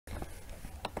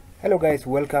Hello guys,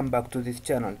 welcome back to this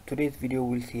channel. Today's video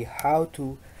will see how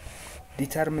to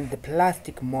determine the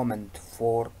plastic moment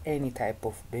for any type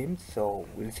of beams. So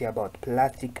we'll see about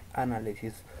plastic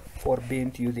analysis for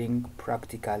beams using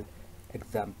practical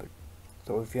example.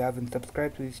 So if you haven't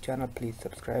subscribed to this channel, please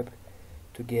subscribe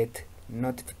to get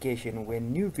notification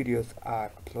when new videos are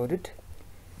uploaded.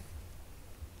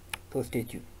 So stay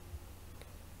tuned.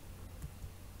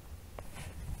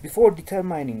 Before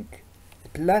determining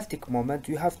plastic moment,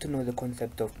 you have to know the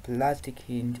concept of plastic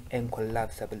hinge and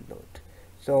collapsible load.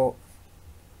 So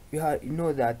you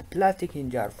know that plastic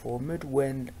hinge are formed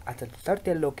when at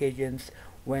certain locations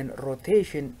when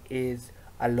rotation is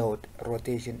allowed,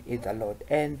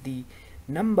 and the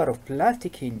number of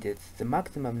plastic hinges, the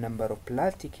maximum number of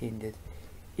plastic hinges,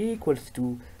 equals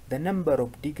to the number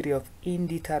of degree of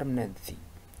indeterminacy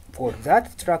for that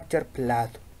structure plus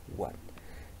 1.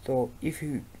 So if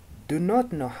you do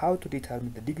not know how to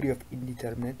determine the degree of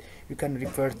indeterminate, you can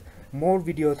refer more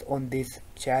videos on this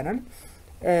channel.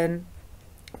 And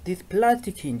this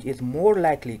plastic hinge is more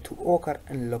likely to occur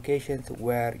in locations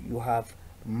where you have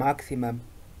maximum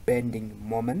bending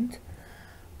moment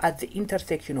at the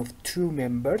intersection of two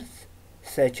members,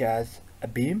 such as a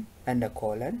beam and a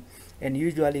column, and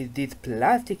usually this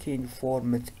plastic hinge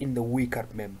forms in the weaker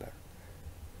member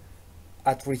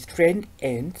at restrained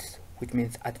ends, which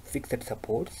means at fixed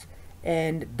supports,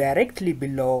 and directly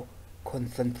below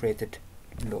concentrated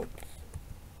loads.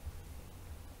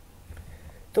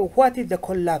 So what is the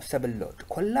collapsible load?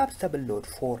 Collapsible load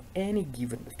for any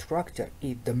given structure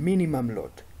is the minimum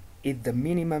load. It's the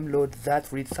minimum load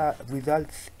that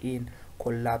results in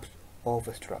collapse of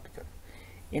a structure.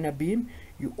 In a beam,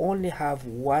 you only have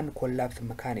one collapse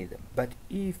mechanism, but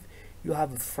if you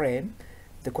have a frame,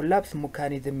 the collapse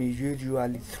mechanism is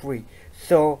usually 3.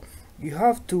 So you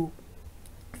have to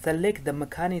select the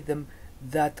mechanism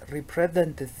that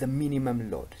represents the minimum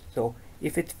load. So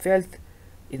if it fails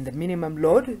in the minimum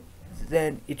load,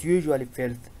 then it usually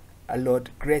fails a load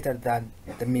greater than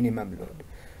the minimum load.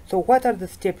 So what are the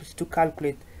steps to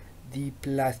calculate the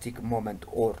plastic moment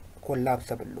or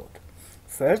collapsible load?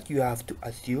 First, you have to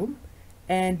assume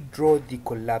and draw the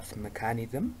collapse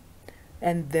mechanism,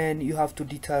 and then you have to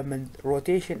determine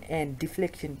rotation and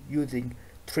deflection using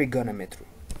trigonometry.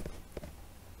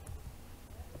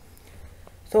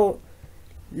 So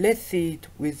let's see it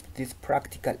with this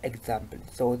practical example.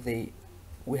 So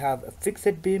we have a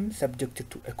fixed beam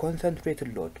subjected to a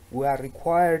concentrated load. We are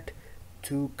required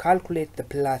to calculate the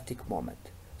plastic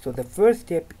moment. So the first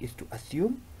step is to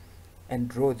assume and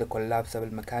draw the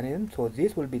collapsible mechanism. So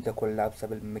this will be the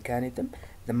collapsible mechanism.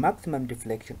 The maximum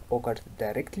deflection occurs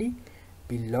directly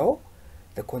below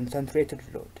the concentrated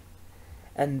load.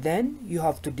 And then you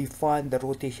have to define the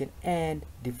rotation and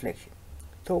deflection.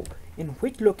 So in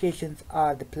which locations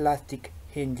are the plastic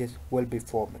hinges will be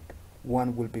formed?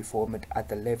 One will be formed at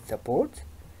the left support,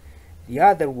 the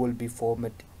other will be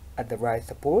formed at the right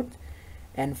support,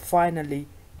 and finally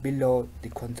below the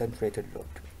concentrated load.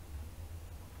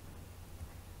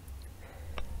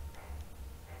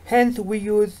 Hence we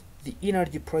use the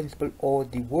energy principle or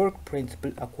the work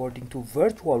principle. According to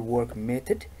virtual work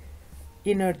method,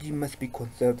 energy must be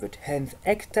conserved, hence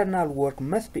external work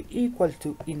must be equal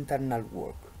to internal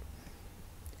work,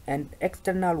 and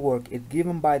external work is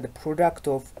given by the product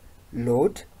of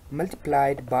load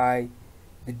multiplied by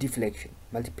the deflection,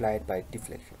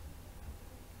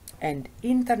 and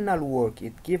internal work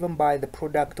is given by the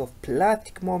product of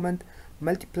plastic moment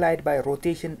multiplied by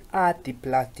rotation at the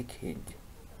plastic hinge.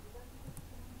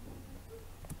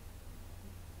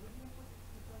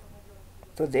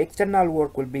 So the external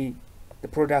work will be the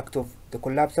product of the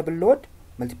collapsible load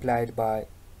multiplied by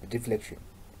the deflection.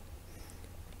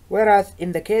 Whereas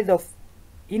in the case of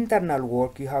internal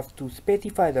work, you have to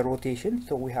specify the rotation.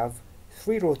 So we have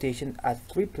 3 rotations at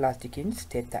 3 plastic hinges,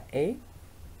 theta A,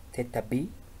 theta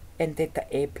B, and theta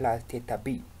A plus theta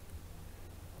B.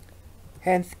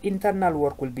 Hence internal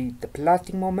work will be the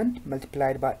plastic moment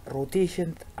multiplied by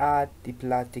rotations at the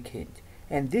plastic hinge.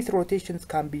 And these rotations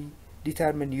can be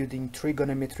determined using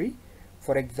trigonometry.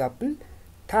 For example,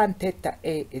 tan theta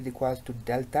A is equals to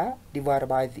delta divided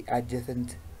by the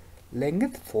adjacent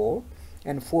length 4,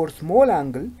 and for small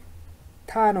angle,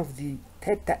 tan of the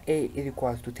theta A is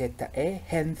equals to theta A,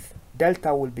 hence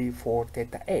delta will be for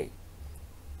theta A.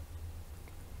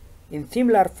 In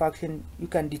similar fashion, you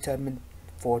can determine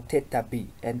for theta B,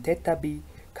 and theta B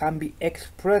can be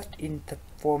expressed in the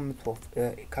forms of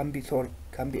can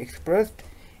be expressed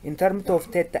in terms of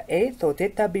theta A. So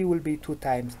theta B will be 2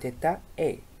 times theta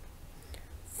A.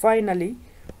 Finally,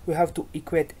 we have to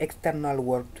equate external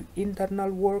work to internal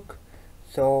work.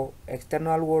 So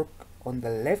external work on the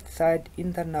left side,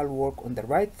 internal work on the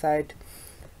right side,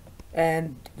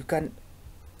 and you can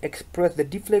express the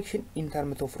deflection in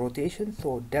terms of rotation.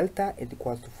 So delta is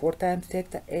equal to 4 times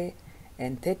theta A,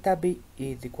 and theta B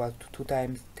is equal to 2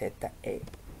 times theta A.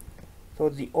 So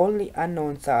the only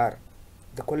unknowns are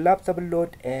the collapsible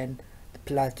load and the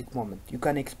plastic moment. You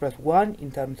can express one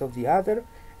in terms of the other,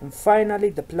 and finally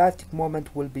the plastic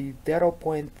moment will be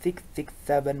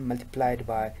 0.667 multiplied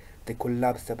by the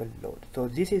collapsible load. So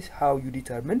this is how you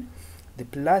determine the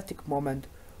plastic moment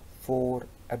for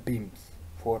a beam.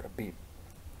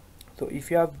 So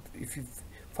if you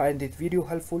find this video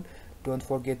helpful, don't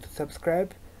forget to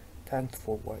subscribe. Thanks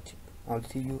for watching. I'll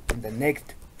see you in the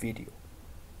next video.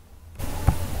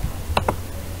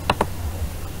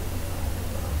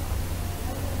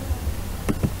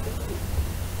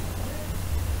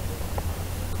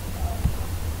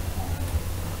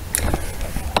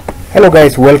 Hello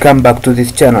guys, welcome back to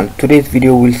this channel. Today's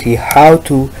video will see how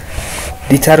to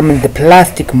determine the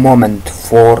plastic moment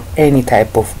for any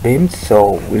type of beams.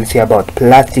 So we'll see about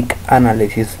plastic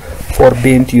analysis for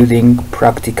beams using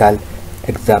practical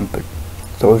example.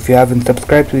 So if you haven't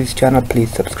subscribed to this channel,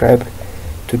 please subscribe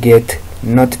to get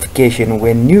notification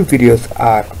when new videos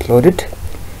are uploaded.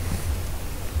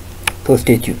 So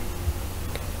stay tuned.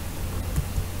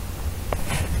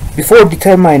 Before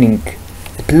determining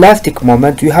plastic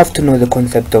moment, you have to know the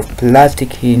concept of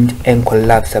plastic hinge and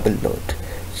collapsible load.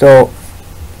 So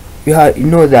you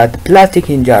know that plastic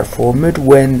hinge are formed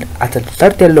when at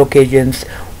certain locations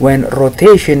when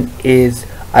rotation is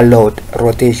allowed,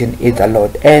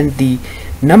 and the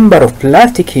number of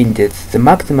plastic hinges, the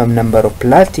maximum number of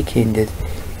plastic hinges,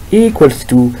 equals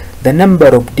to the number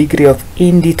of degree of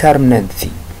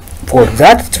indeterminacy for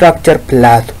that structure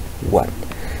plus 1.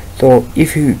 So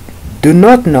if you do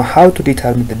not know how to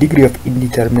determine the degree of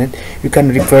indeterminate, you can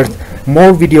refer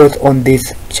more videos on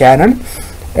this channel.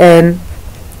 And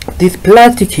this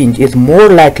plastic hinge is more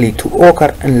likely to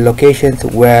occur in locations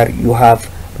where you have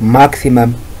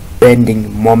maximum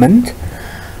bending moment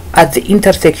at the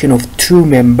intersection of two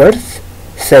members,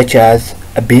 such as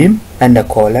a beam and a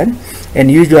column, and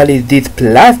usually this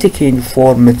plastic hinge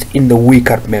forms in the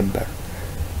weaker member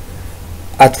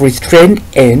at restrained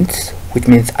ends, which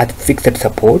means at fixed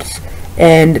supports,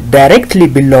 and directly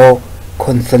below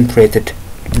concentrated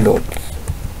loads.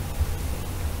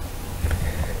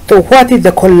 So what is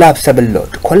the collapsible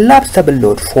load? Collapsible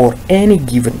load for any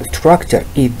given structure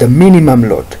is the minimum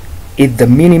load.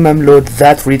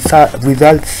 That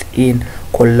results in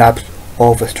collapse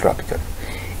of a structure.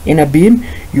 In a beam,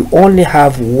 you only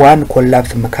have one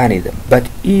collapse mechanism, but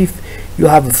if you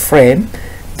have a frame,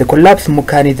 the collapse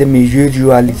mechanism is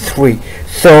usually 3.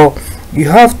 So you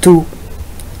have to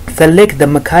select the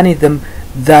mechanism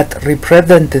that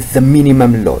represents the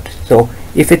minimum load. So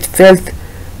if it fails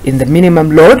in the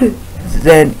minimum load,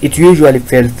 then it usually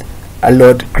fails a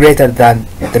load greater than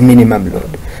the minimum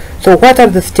load. So what are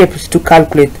the steps to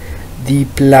calculate the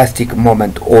plastic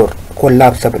moment or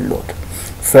collapsible load?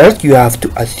 First, you have to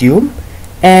assume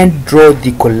and draw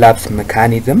the collapse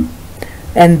mechanism,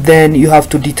 and then you have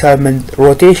to determine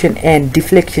rotation and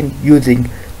deflection using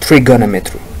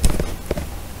trigonometry.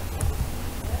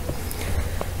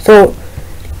 So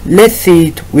let's see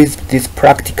it with this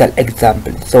practical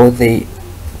example. So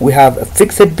we have a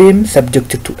fixed beam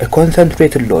subjected to a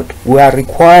concentrated load. We are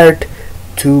required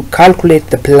to calculate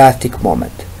the plastic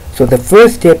moment. So the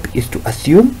first step is to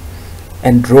assume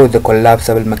and draw the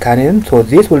collapsible mechanism. So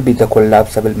this will be the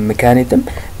collapsible mechanism.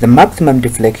 The maximum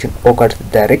deflection occurs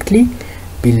directly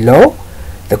below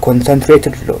the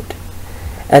concentrated load,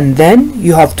 and then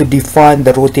you have to define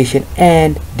the rotation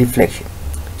and deflection.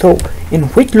 So in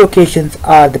which locations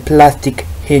are the plastic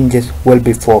hinges will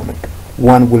be formed?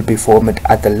 One will be formed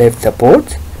at the left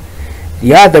support,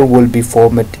 the other will be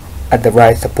formed at the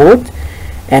right support,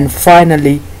 and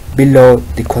finally below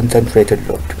the concentrated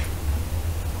load.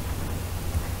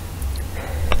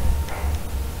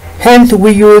 Hence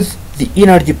we use the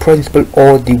energy principle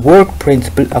or the work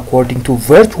principle. According to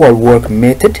virtual work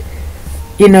method,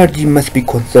 energy must be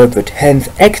conserved, hence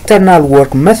external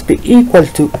work must be equal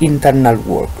to internal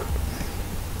work,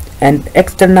 and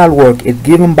external work is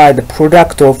given by the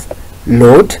product of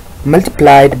load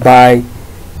multiplied by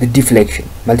the deflection,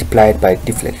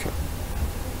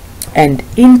 and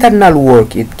internal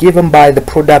work is given by the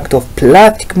product of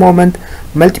plastic moment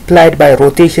multiplied by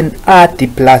rotation at the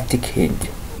plastic hinge.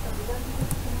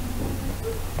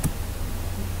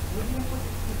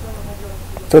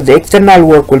 So the external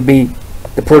work will be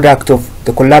the product of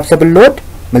the collapsible load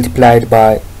multiplied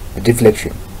by the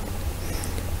deflection.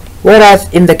 Whereas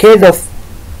in the case of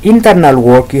internal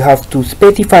work, you have to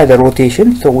specify the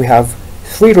rotation. So we have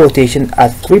 3 rotations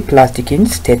as 3 plastic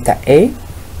hinges, theta A,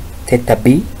 theta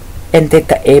B, and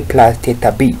theta A plus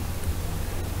theta B.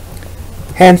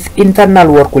 Hence,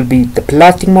 internal work will be the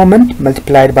plastic moment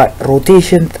multiplied by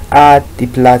rotations at the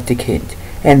plastic hinge.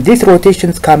 And these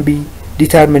rotations can be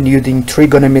determined using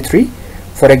trigonometry.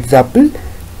 For example,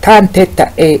 tan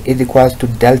theta A is equals to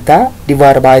delta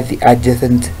divided by the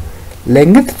adjacent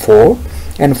length 4,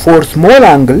 and for small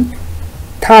angle,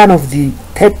 tan of the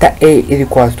theta A is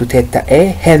equals to theta A,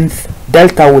 hence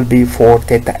delta will be for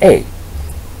theta A.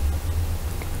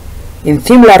 In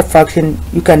similar fashion,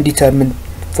 you can determine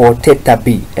for theta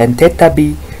B, and theta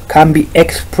B can be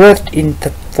expressed in the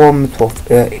forms of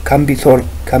can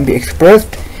be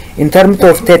expressed in terms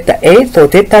of theta A. So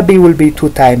theta B will be 2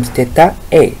 times theta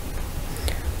A.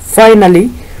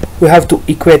 Finally, we have to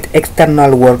equate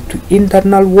external work to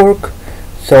internal work.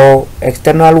 So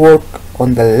external work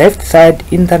on the left side,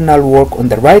 internal work on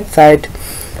the right side,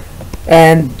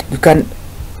 and you can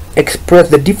express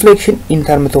the deflection in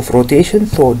terms of rotation.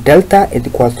 So delta is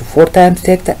equals to 4 times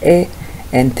theta A,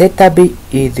 and theta B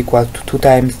is equal to 2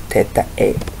 times theta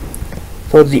A.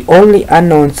 So the only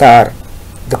unknowns are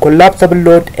the collapsible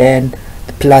load and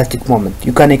the plastic moment.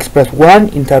 You can express one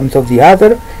in terms of the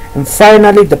other, and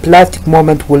finally the plastic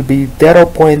moment will be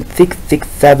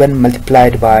 0.667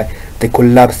 multiplied by the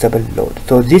collapsible load.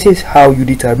 So this is how you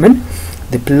determine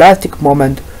the plastic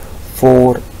moment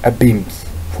for a beam.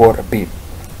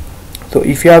 So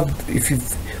if you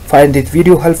find this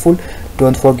video helpful,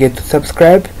 don't forget to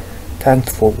subscribe.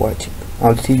 Thanks for watching.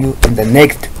 I'll see you in the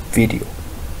next video.